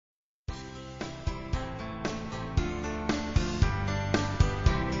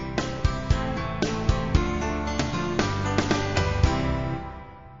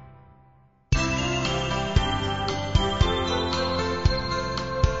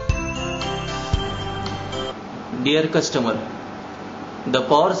Dear customer, the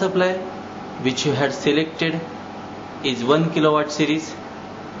power supply which you had selected is 1 kilowatt series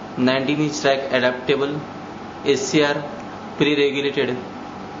 19-inch rack adaptable SCR pre-regulated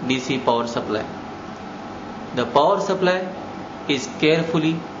DC power supply. The power supply is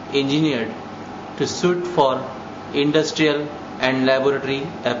carefully engineered to suit for industrial and laboratory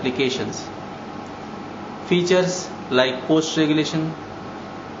applications. Features like post regulation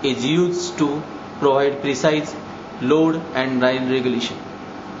is used to provide precise load and rail regulation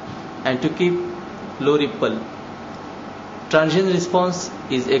and to keep low ripple. Transient response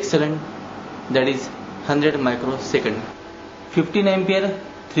is excellent, that is 100 microsecond. 15 ampere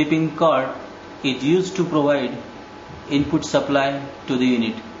 3-pin cord is used to provide input supply to the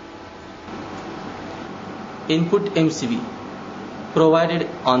unit. Input MCB provided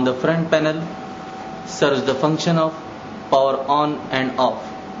on the front panel serves the function of power on and off,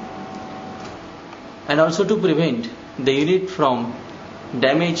 and also to prevent the unit from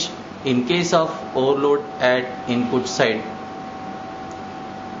damage in case of overload at input side.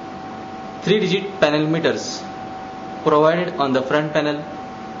 3-digit panel meters provided on the front panel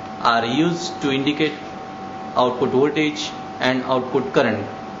are used to indicate output voltage and output current.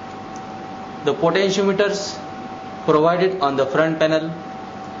 The potentiometers provided on the front panel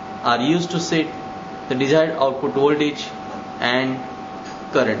are used to set the desired output voltage and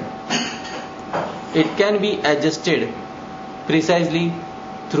current. It can be adjusted precisely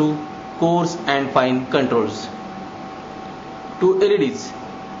through coarse and fine controls. 2 LEDs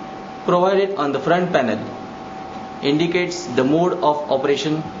provided on the front panel indicates the mode of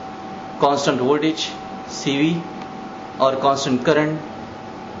operation: constant voltage CV or constant current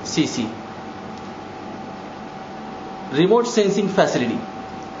CC. Remote sensing facility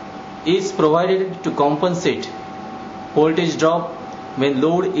is provided to compensate voltage drop when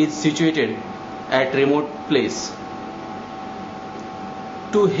load is situated at remote place.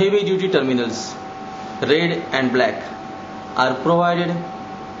 2 heavy duty terminals, red and black, are provided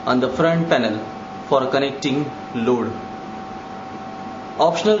on the front panel for connecting load.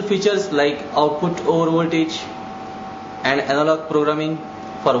 Optional features like output over voltage and analog programming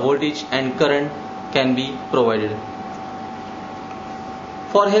for voltage and current can be provided.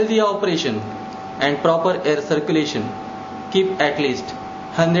 For healthy operation and proper air circulation, keep at least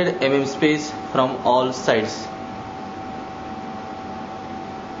 100 mm space from all sides.